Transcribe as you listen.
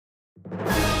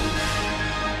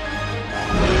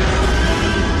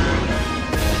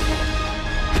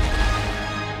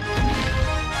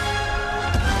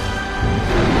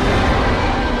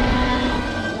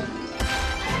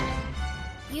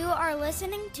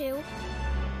listening to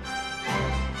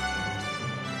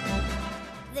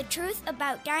The Truth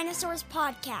About Dinosaurs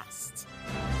podcast,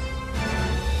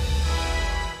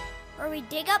 where we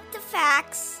dig up the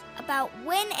facts about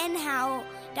when and how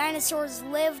dinosaurs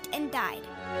lived and died,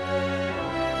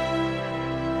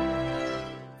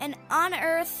 and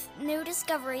unearth new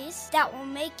discoveries that will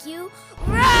make you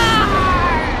roar!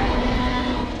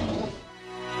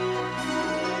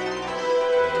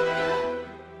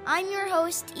 I'm your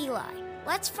host, Eli.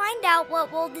 Let's find out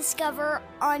what we'll discover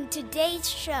on today's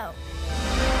show.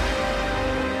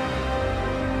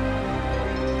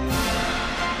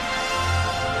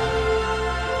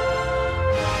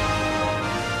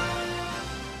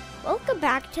 Welcome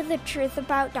back to the Truth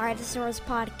About Dinosaurs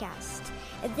podcast.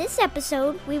 In this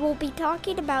episode, we will be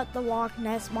talking about the Loch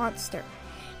Ness monster.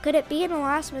 Could it be an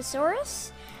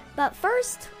Elasmosaurus? But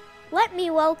first, let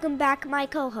me welcome back my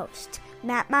co-host,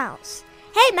 Matt Miles.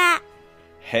 Hey, Matt!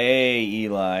 Hey,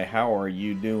 Eli, how are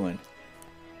you doing?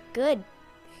 Good.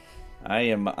 I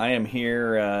am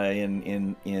here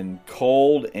in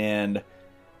cold and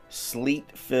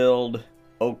sleet-filled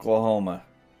Oklahoma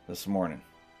this morning.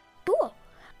 Cool.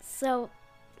 So,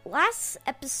 last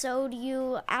episode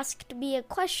you asked me a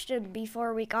question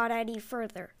before we got any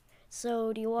further.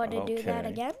 So, do you want to do that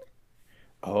again?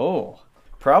 Oh,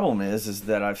 problem is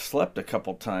that I've slept a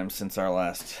couple times since our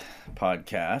last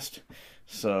podcast.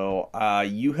 So,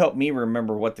 you helped me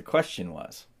remember what the question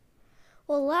was.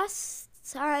 Well, last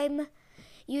time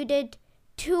you did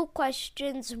 2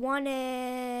 questions, 1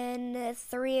 in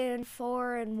 3 and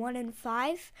 4 and 1 in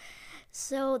 5.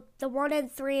 So, the 1 in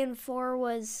 3 and 4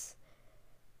 was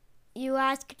you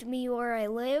asked me where I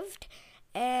lived,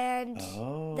 and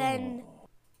then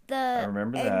I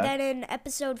remember that. And then in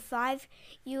episode 5,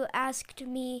 you asked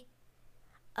me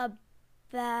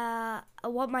about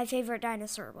what my favorite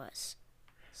dinosaur was.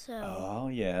 So. Oh,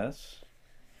 yes.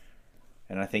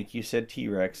 And I think you said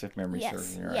T-Rex, if memory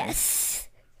serves me right. Yes.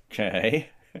 Okay.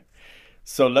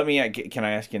 So can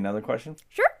I ask you another question?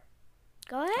 Sure.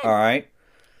 Go ahead. All right.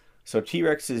 So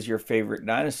T-Rex is your favorite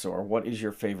dinosaur. What is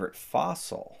your favorite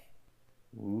fossil?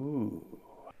 Ooh,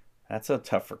 that's a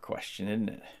tougher question, isn't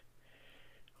it?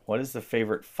 What is the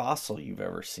favorite fossil you've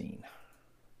ever seen?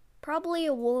 Probably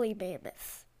a woolly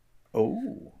mammoth.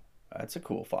 Oh, that's a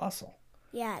cool fossil.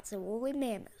 Yeah, it's a woolly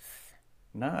mammoth.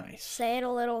 Nice. Say it a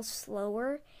little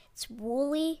slower. It's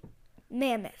woolly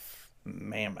mammoth.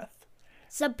 Mammoth.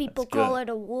 Some people call it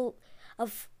a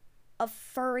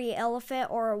furry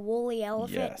elephant or a woolly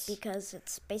elephant because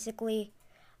it's basically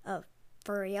a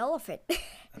furry elephant.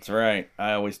 That's right.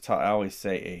 I always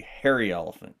say a hairy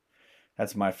elephant.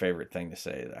 That's my favorite thing to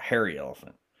say, a hairy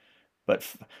elephant. But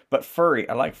furry,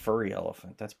 I like furry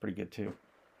elephant. That's pretty good too.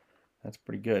 That's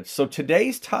pretty good. So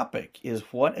today's topic is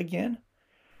what again?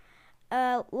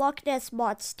 Loch Ness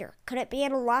monster. Could it be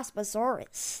an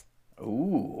Elasmosaurus?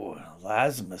 Ooh,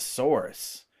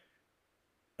 Elasmosaurus.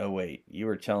 Oh wait, you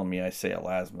were telling me I say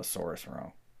Elasmosaurus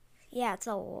wrong. Yeah,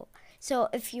 so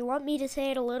if you want me to say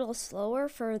it a little slower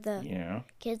for the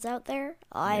kids out there,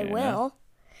 I will.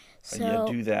 So yeah,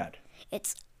 do that.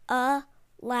 It's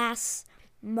Elasmosaurus.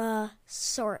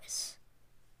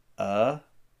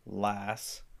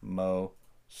 Elasmosaurus.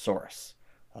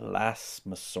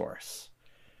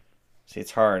 See,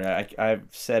 it's hard.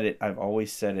 I've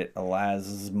always said it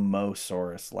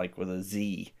Elasmosaurus, like with a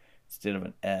Z instead of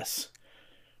an S.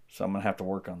 So I'm going to have to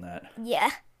work on that. Yeah.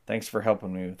 Thanks for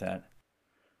helping me with that.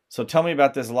 So tell me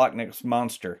about this Loch Ness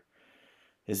monster.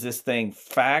 Is this thing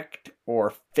fact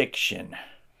or fiction?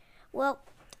 Well,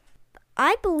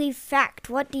 I believe fact.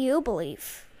 What do you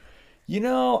believe? You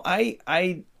know,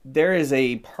 there is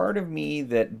a part of me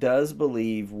that does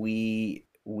believe we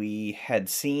had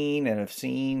seen and have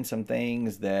seen some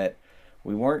things that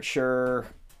we weren't sure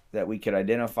that we could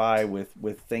identify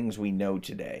with things we know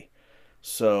today.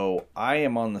 So I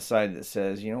am on the side that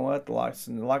says, you know what, the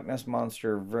Loch Ness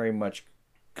monster very much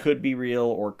could be real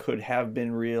or could have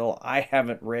been real. I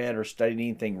haven't read or studied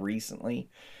anything recently,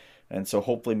 and so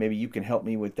hopefully maybe you can help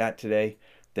me with that today,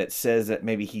 that says that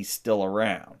maybe he's still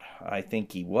around. I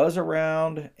think he was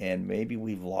around, and maybe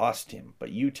we've lost him,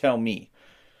 but you tell me.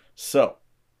 So.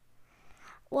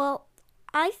 Well,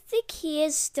 I think he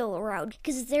is still around,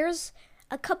 because there's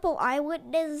a couple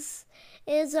eyewitnesses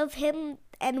of him,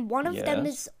 and one of them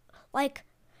is like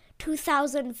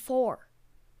 2004.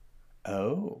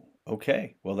 Oh,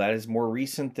 okay. Well, that is more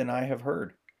recent than I have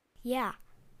heard. Yeah.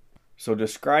 So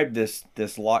describe this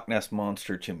Loch Ness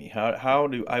monster to me. How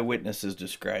do eyewitnesses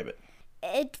describe it?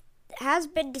 It has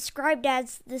been described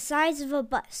as the size of a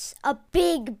bus, a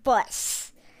big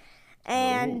bus.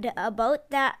 And a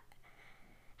boat that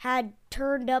had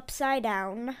turned upside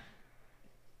down.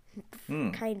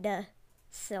 Hmm. Kind of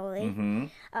silly. Mm-hmm.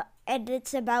 And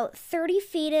it's about 30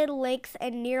 feet in length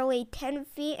and nearly 10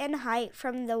 feet in height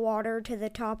from the water to the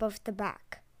top of the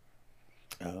back.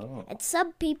 Oh. And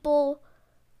some people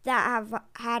that have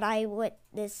had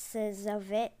eyewitnesses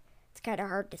of it, it's kind of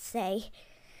hard to say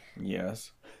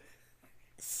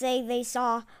they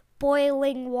saw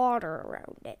boiling water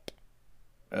around it.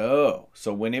 Oh,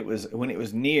 so when it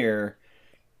was near,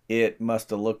 it must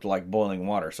have looked like boiling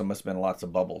water. So it must have been lots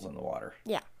of bubbles in the water.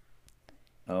 Yeah.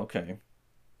 Okay.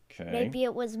 Maybe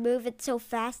it was moving so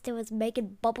fast it was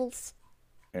making bubbles.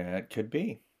 Yeah, it could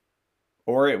be.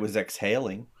 Or it was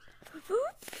exhaling.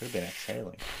 Could have been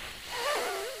exhaling.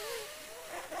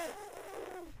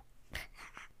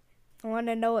 Want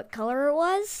to know what color it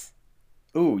was?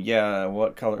 Ooh, yeah.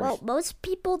 What colors? Well, most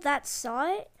people that saw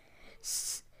it,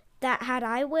 that had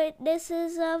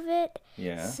eyewitnesses of it,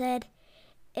 said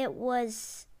it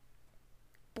was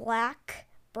black,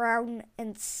 brown,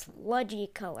 and sludgy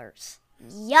colors.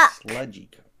 Yuck.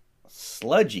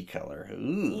 Sludgy color.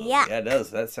 Ooh. Yuck. Yeah, it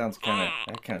does. That kind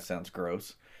of sounds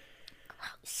gross.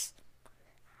 Gross.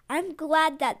 I'm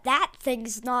glad that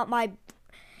thing's not my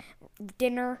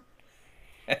dinner.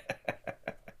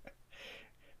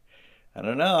 I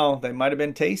don't know. They might have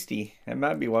been tasty. That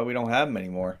might be why we don't have them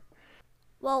anymore.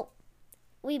 Well,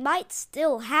 we might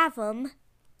still have them,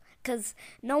 because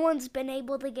no one's been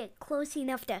able to get close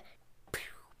enough to...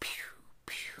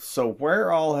 So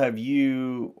where have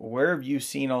you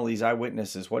seen all these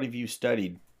eyewitnesses? What have you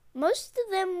studied? Most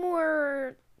of them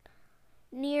were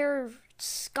near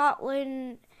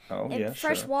Scotland,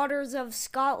 fresh waters of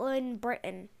Scotland,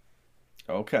 Britain.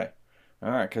 Okay. All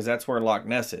right, because that's where Loch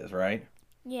Ness is, right?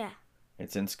 Yeah.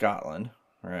 It's in Scotland,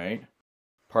 right?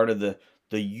 Part of the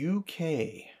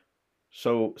UK.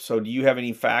 So do you have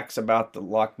any facts about the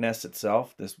Loch Ness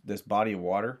itself, this body of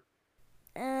water?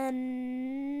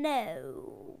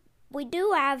 No. We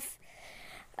do have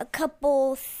a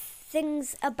couple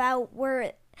things about where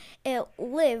it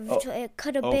lived. Oh, it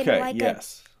could have been like a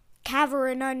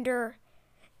cavern underneath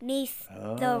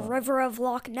the river of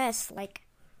Loch Ness, like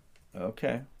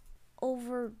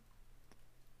over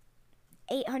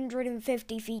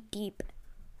 850 feet deep.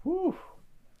 Whew.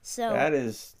 So that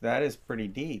is pretty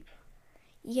deep.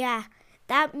 Yeah,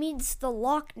 that means the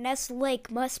Loch Ness Lake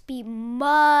must be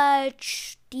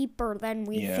much deeper than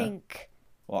we think.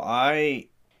 Well, I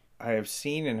have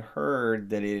seen and heard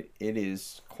that it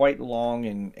is quite long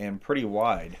and pretty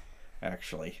wide,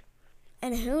 actually.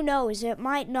 And who knows, it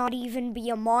might not even be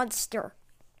a monster.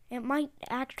 It might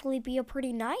actually be a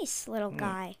pretty nice little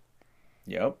guy.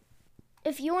 Yep.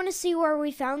 If you want to see where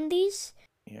we found these,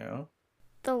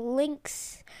 the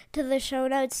links to the show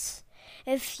notes,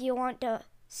 if you want to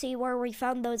see where we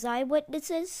found those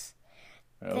eyewitnesses,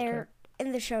 they're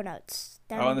in the show notes.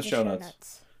 In the show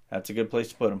notes. That's a good place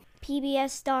to put them.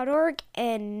 pbs.org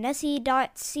and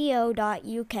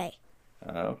nessie.co.uk.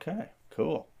 Okay,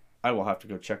 cool. I will have to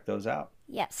go check those out.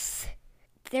 Yes.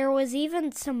 There was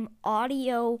even some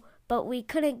audio, but we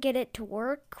couldn't get it to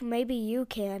work. Maybe you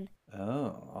can.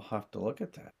 Oh, I'll have to look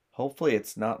at that. Hopefully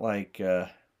it's not like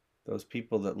those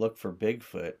people that look for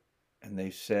Bigfoot, and they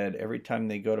said every time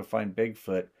they go to find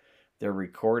Bigfoot, their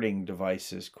recording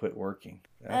devices quit working.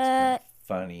 That's kind of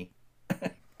funny.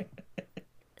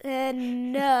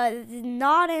 No,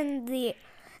 not in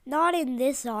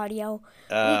this audio.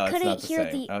 We couldn't hear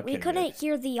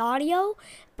the audio,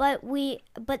 but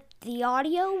the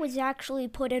audio was actually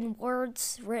put in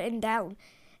words written down.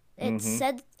 It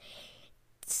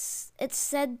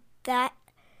said that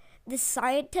the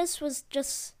scientist was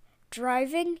just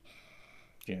driving,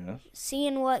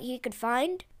 seeing what he could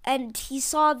find, and he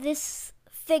saw this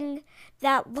thing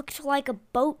that looked like a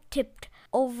boat tipped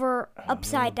over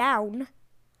upside down.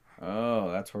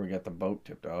 Oh, that's where we got the boat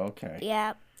tipped. Okay.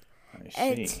 Yeah. I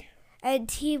see. And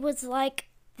he was like,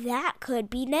 that could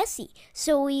be Nessie.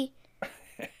 So he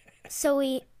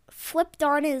flipped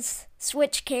on his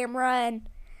switch camera and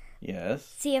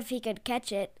see if he could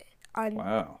catch it on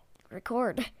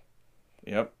record.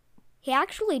 Yep. He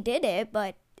actually did it,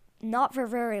 but not for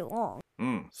very long.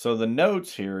 So the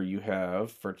notes here you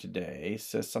have for today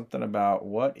says something about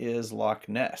what is Loch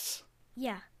Ness.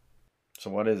 Yeah. So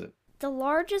what is it? The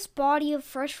largest body of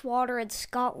fresh water in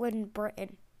Scotland,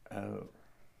 Britain. Oh.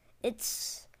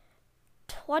 It's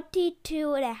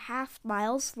 22.5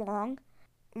 miles long,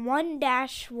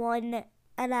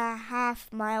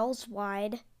 1-1.5 miles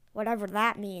wide, whatever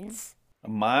that means.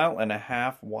 1.5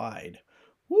 miles wide.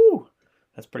 Woo!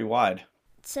 That's pretty wide.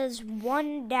 It says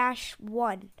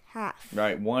 1-1 half.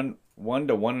 Right, 1 to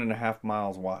 1.5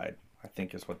 miles wide, I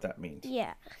think is what that means.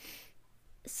 Yeah.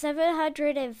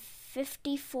 750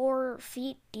 54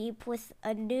 feet deep, with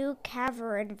a new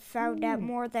cavern found at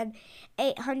more than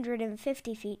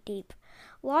 850 feet deep.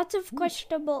 Lots of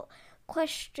questionable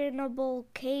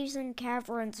caves and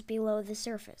caverns below the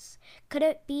surface. Could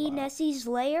it be Nessie's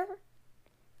lair?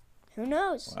 Who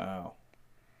knows? Wow.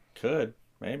 Could.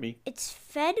 Maybe. It's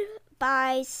fed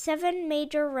by 7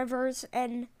 major rivers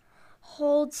and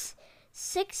holds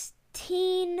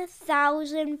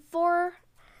 16,004.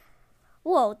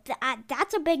 Whoa,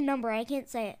 that's a big number. I can't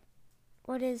say it.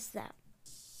 What is that?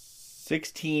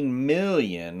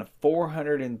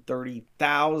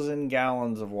 16,430,000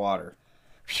 gallons of water.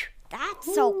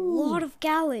 That's a lot of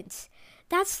gallons.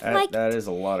 That is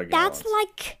a lot of gallons. That's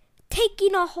like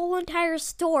taking a whole entire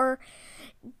store,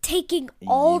 taking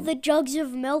all the jugs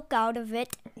of milk out of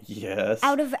it. Yes.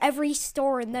 Out of every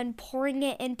store, and then pouring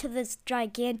it into this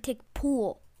gigantic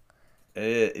pool.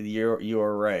 You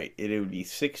are right. It would be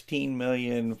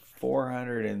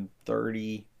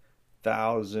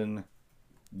 16,430,000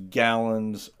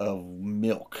 gallons of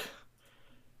milk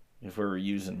if we were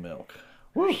using milk.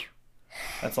 Whew.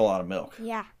 That's a lot of milk.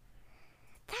 Yeah.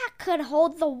 That could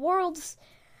hold the world's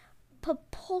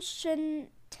propulsion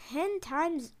 10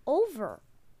 times over.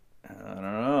 I don't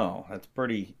know. It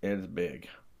is big.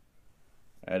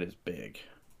 That is big.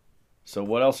 So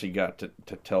what else you got to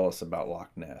tell us about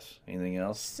Loch Ness? Anything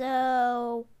else?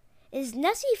 So, is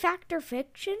Nessie fact or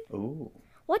fiction? Ooh.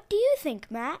 What do you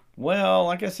think, Matt? Well,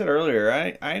 like I said earlier,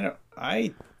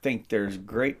 I think there's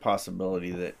great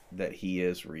possibility that he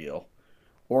is real,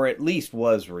 or at least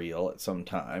was real at some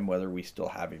time, whether we still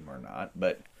have him or not.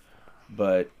 But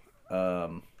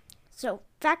So,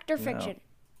 fact or fiction? No.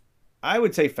 I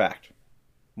would say fact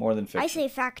more than fiction. I say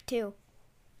fact too.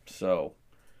 So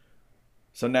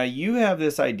now you have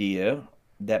this idea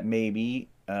that maybe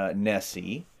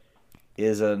Nessie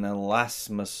is an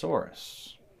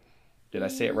Elasmosaurus. Did I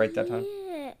say it right that time?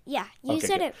 Yeah. You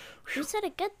said it. You said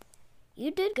it good.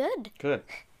 You did good. Good.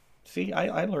 See,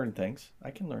 I learn things. I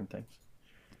can learn things.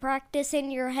 Practice in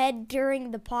your head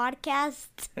during the podcast.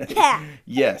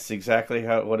 Yes, exactly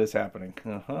what is happening.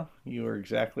 You are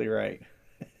exactly right.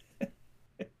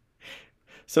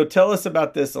 So tell us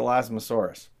about this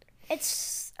Elasmosaurus.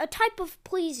 It's a type of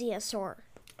plesiosaur.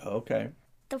 Okay.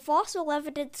 The fossil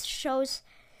evidence shows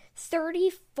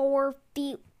 34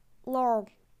 feet long.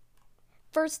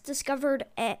 First discovered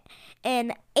in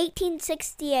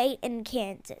 1868 in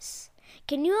Kansas.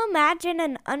 Can you imagine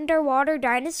an underwater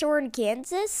dinosaur in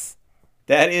Kansas?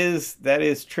 That is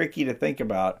tricky to think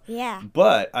about. Yeah.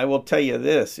 But I will tell you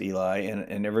this, Eli,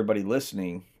 and everybody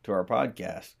listening to our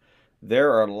podcast.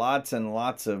 There are lots and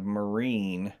lots of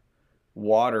marine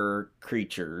water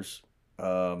creatures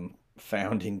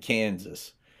found in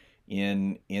Kansas,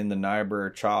 in the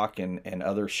Niobrara Chalk and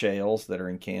other shales that are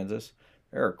in Kansas.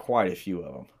 There are quite a few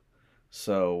of them.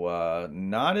 So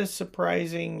not as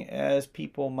surprising as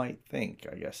people might think,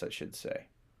 I guess I should say.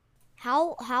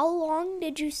 How long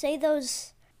did you say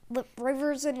those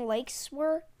rivers and lakes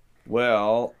were?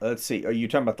 Well, let's see. Are you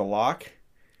talking about the Loch?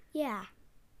 Yeah.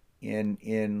 In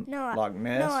Loch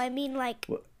Ness? No, I mean like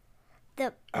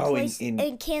the Oh, place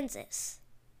in Kansas.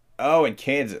 Oh, in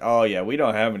Kansas. Oh, yeah. We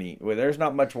don't have any. Well, there's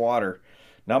not much water.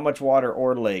 Not much water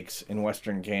or lakes in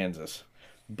western Kansas.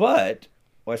 But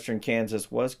western Kansas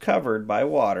was covered by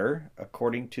water,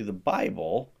 according to the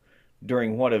Bible,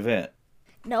 during what event?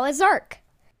 Noah's Ark.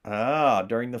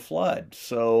 During the flood.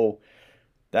 So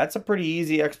that's a pretty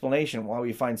easy explanation why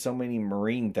we find so many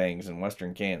marine things in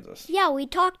western Kansas. Yeah, we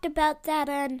talked about that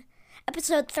on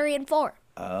episode 3 and 4.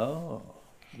 Oh,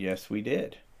 yes, we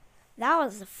did. That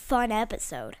was a fun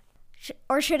episode.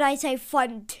 Or should I say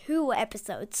fun 2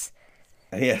 episodes?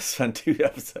 Yes, fun 2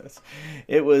 episodes.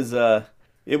 It was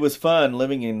fun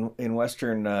living in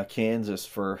western Kansas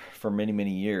for many,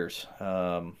 many years.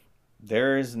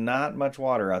 There is not much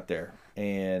water out there.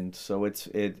 And so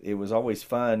it was always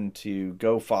fun to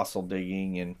go fossil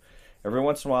digging, and every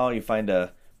once in a while you find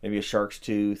maybe a shark's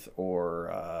tooth or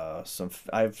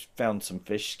I've found some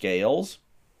fish scales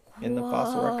in the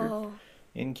fossil record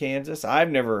in Kansas. I've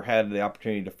never had the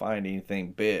opportunity to find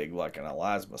anything big like an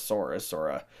Elasmosaurus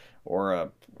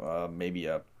or maybe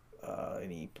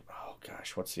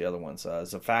what's the other ones?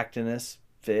 Zoophanctinus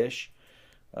fish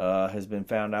has been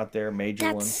found out there. Major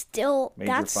that's ones.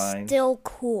 That's finds. Still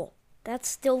cool. That's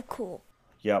still cool.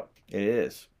 Yep, it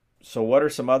is. So what are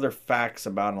some other facts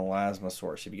about an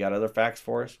Elasmosaurus? Have you got other facts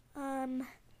for us?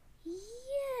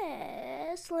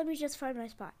 Yes. Let me just find my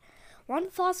spot. One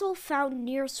fossil found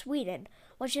near Sweden,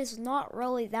 which is not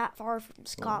really that far from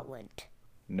Scotland.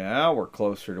 Now we're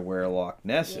closer to where Loch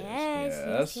Ness is.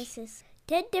 Yes.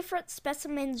 10 different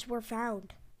specimens were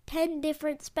found. 10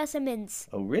 different specimens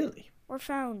Oh, really? were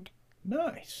found.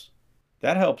 Nice.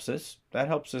 That helps us. That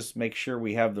helps us make sure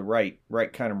we have the right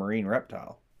kind of marine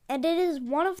reptile. And it is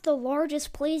one of the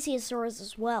largest plesiosaurs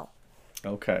as well.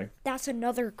 Okay. That's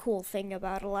another cool thing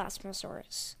about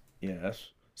Elasmosaurus.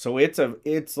 Yes. So it's a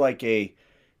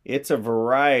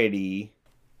variety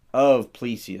of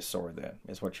plesiosaur then,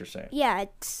 is what you're saying. Yeah,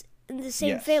 it's in the same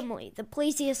Yes. family, the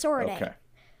Plesiosauridae. Okay.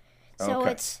 So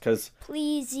Okay. it's 'Cause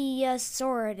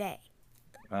Plesiosauridae.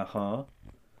 uh-huh.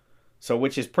 So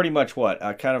which is pretty much what?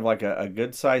 Kind of like a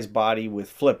good sized body with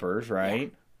flippers,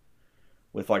 right?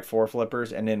 With like 4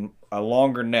 flippers and then a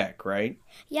longer neck, right?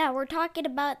 Yeah, we're talking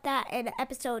about that in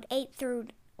episode 8 through,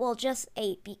 well, just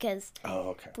 8 because Oh,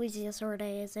 okay.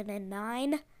 Plesiosauridae isn't in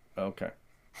 9. Okay.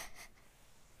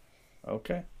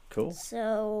 Okay. Cool.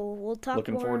 So we'll talk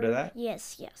Looking more. forward to that?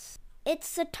 Yes, yes.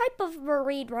 It's a type of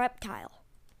marine reptile.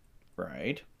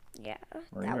 Right. Yeah,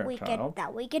 Marine that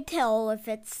reptile. we can tell if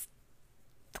it's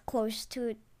close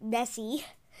to Nessie,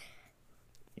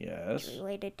 Yes.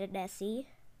 related to Nessie.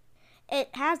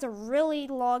 It has a really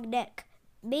long neck,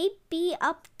 maybe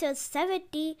up to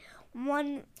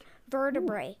 71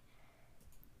 vertebrae.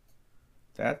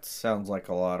 That sounds like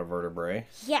a lot of vertebrae.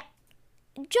 Yeah,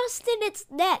 just in its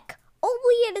neck,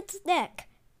 only in its neck.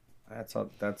 That's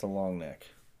a long neck.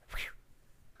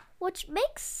 Which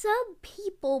makes some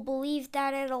people believe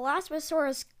that an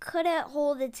Elasmosaurus couldn't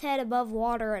hold its head above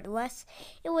water unless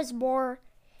it was more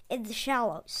in the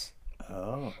shallows.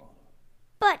 Oh.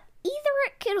 But either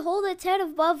it can hold its head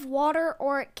above water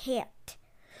or it can't.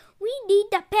 We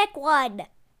need to pick one.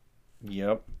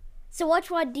 Yep. So which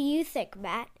one do you think,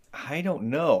 Matt? I don't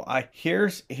know.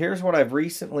 Here's what I've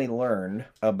recently learned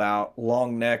about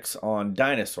long necks on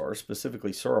dinosaurs,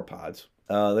 specifically sauropods.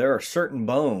 There are certain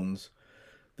bones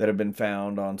that have been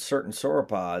found on certain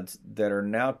sauropods that are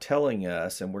now telling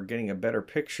us, and we're getting a better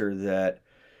picture, that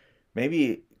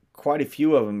maybe quite a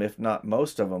few of them, if not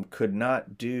most of them, could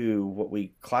not do what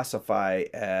we classify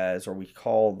as, or we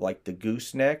call like the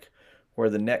gooseneck,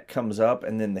 where the neck comes up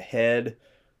and then the head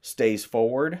stays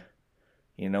forward.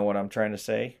 You know what I'm trying to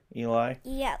say, Eli?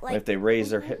 Yeah, like If they raise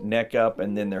their neck up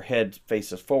and then their head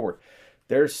faces forward.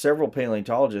 There's several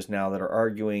paleontologists now that are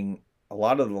arguing a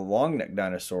lot of the long neck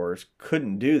dinosaurs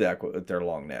couldn't do that with their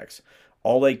long necks.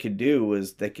 All they could do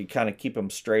was they could kind of keep them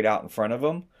straight out in front of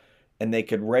them, and they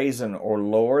could raise or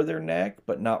lower their neck,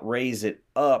 but not raise it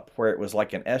up where it was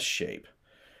like an S shape,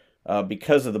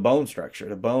 because of the bone structure.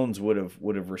 The bones would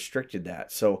have restricted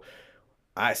that. So,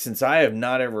 since I have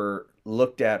not ever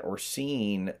looked at or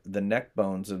seen the neck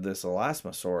bones of this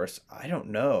Elasmosaurus, I don't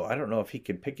know. I don't know if he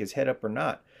could pick his head up or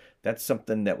not. That's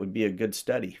something that would be a good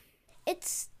study.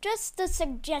 it's just a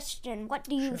suggestion. What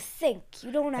do you think?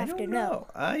 You don't have to know.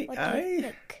 What do you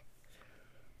think?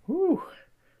 Whew.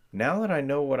 Now that I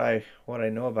know what I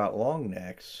know about long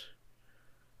necks,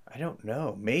 I don't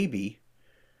know. Maybe.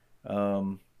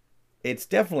 It's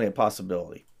definitely a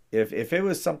possibility. If it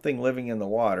was something living in the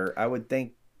water, I would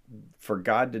think for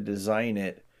God to design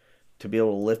it to be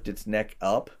able to lift its neck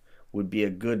up would be a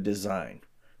good design.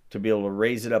 To be able to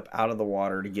raise it up out of the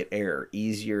water to get air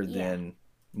easier than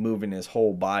moving his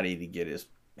whole body to get his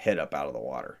head up out of the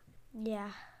water. Yeah.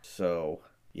 So,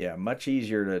 yeah, much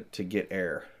easier to get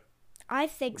air. I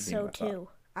think so too.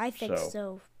 I think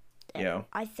so. Yeah.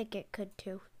 I think it could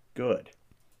too. Good.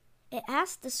 It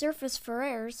has to surface for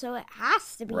air, so it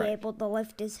has to be able to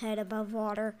lift his head above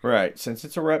water. Right. Since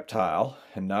it's a reptile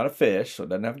and not a fish, so it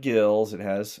doesn't have gills, it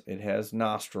has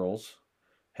nostrils,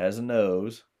 has a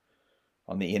nose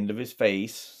on the end of his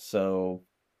face. So,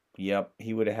 yep,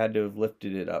 he would have had to have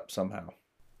lifted it up somehow.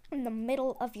 In the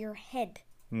middle of your head.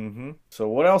 Mm-hmm. So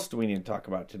what else do we need to talk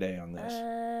about today on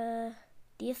this?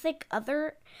 Do you think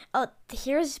other... Oh,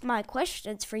 here's my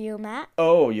questions for you, Matt.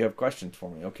 Oh, you have questions for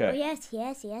me. Okay. Oh, yes.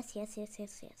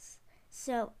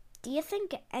 So, do you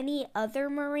think any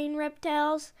other marine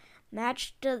reptiles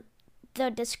match the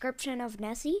description of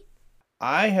Nessie?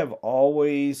 I have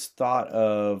always thought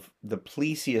of the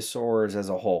plesiosaurs as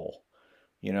a whole.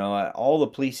 You know, all the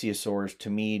plesiosaurs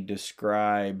to me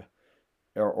describe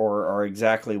or are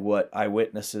exactly what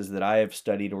eyewitnesses that I have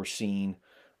studied or seen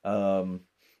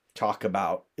talk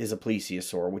about is a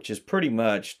plesiosaur, which is pretty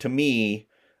much, to me,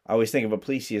 I always think of a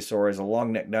plesiosaur as a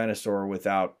long-necked dinosaur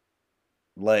without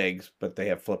legs, but they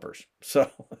have flippers.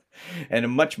 So, and a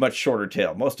much, much shorter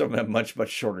tail. Most of them have much,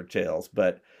 much shorter tails.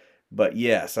 But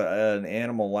yes, an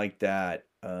animal like that,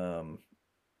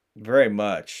 very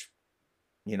much,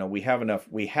 you know, we have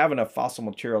enough fossil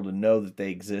material to know that they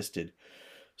existed.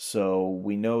 So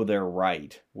we know they're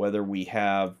right. Whether we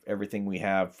have everything we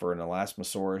have for an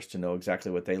Elasmosaurus to know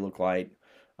exactly what they look like,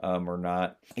 or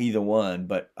not. Either one,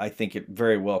 but I think it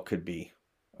very well could be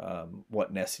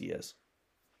what Nessie is.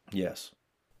 Yes.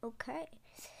 Okay.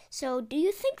 So, do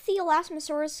you think the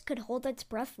Elasmosaurus could hold its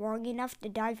breath long enough to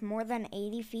dive more than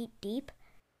 80 feet deep?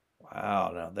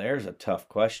 Wow, now there's a tough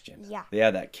question. Yeah.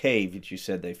 Yeah, that cave that you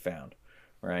said they found,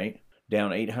 right?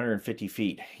 Down 850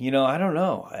 feet. I don't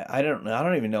know. I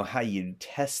don't even know how you'd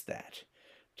test that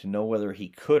to know whether he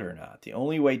could or not. The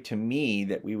only way to me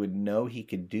that we would know he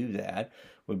could do that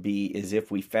would be is if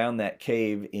we found that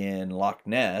cave in Loch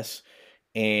Ness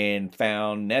and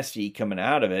found Nessie coming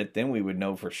out of it, then we would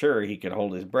know for sure he could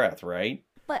hold his breath, right?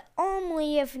 But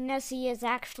only if Nessie is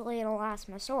actually an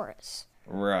Elasmosaurus.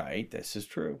 Right, this is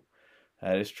true.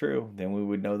 That is true. Then we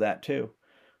would know that too.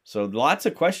 So lots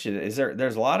of questions.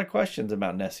 There's a lot of questions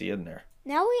about Nessie, isn't there?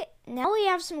 Now we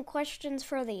have some questions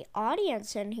for the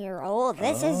audience in here. Oh,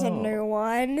 this is a new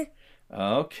one.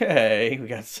 Okay, we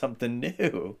got something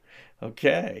new.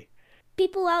 Okay.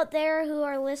 People out there who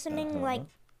are listening, like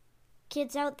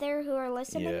kids out there who are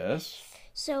listening. Yes.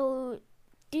 So,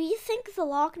 do you think the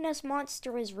Loch Ness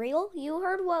Monster is real? You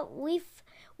heard what we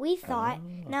thought.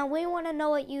 Now we want to know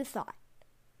what you thought.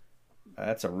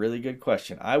 That's a really good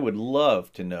question. I would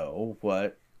love to know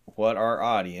what our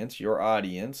audience, your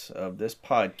audience of this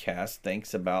podcast,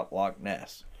 thinks about Loch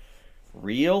Ness.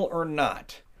 Real or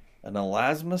not? An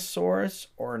Elasmosaurus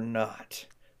or not?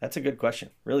 That's a good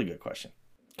question. Really good question.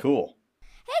 Cool.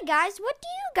 Hey guys, what do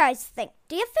you guys think?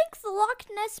 Do you think the Loch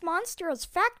Ness Monster is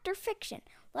fact or fiction?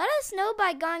 Let us know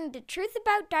by going to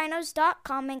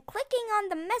truthaboutdinos.com and clicking on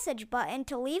the message button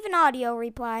to leave an audio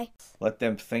reply. Let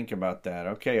them think about that.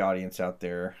 Okay, audience out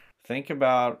there. Think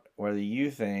about whether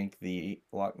you think the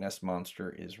Loch Ness Monster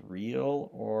is real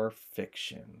or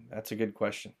fiction. That's a good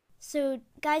question. So,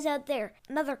 guys out there,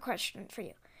 another question for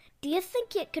you. Do you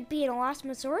think it could be an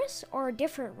Elasmosaurus or a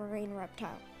different marine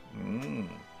reptile?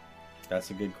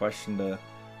 That's a good question to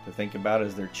think about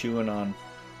as they're chewing on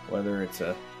whether it's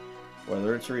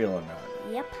real or not.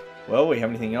 Yep. Well, we have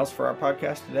anything else for our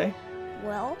podcast today?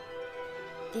 Well,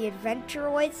 the adventure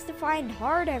awaits to find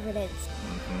hard evidence.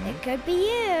 It could be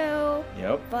you.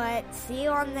 Yep. But see you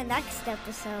on the next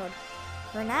episode.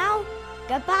 For now,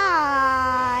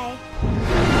 goodbye.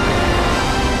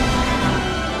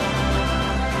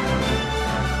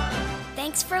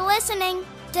 Thanks for listening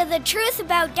to the Truth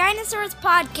About Dinosaurs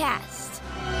podcast.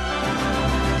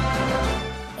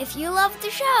 If you love the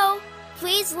show,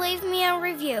 please leave me a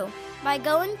review by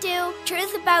going to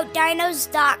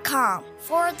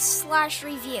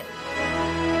truthaboutdinos.com/review.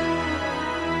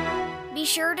 Be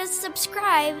sure to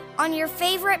subscribe on your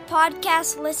favorite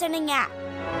podcast listening app.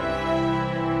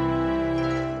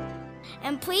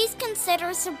 And please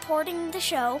consider supporting the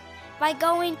show by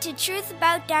going to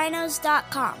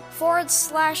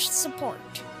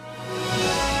truthaboutdinos.com/support.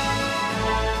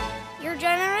 Your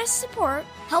generous support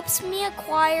helps me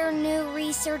acquire new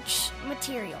research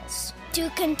materials to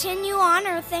continue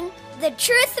unearthing the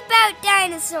truth about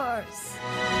dinosaurs.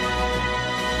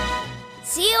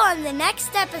 See you on the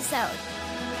next episode.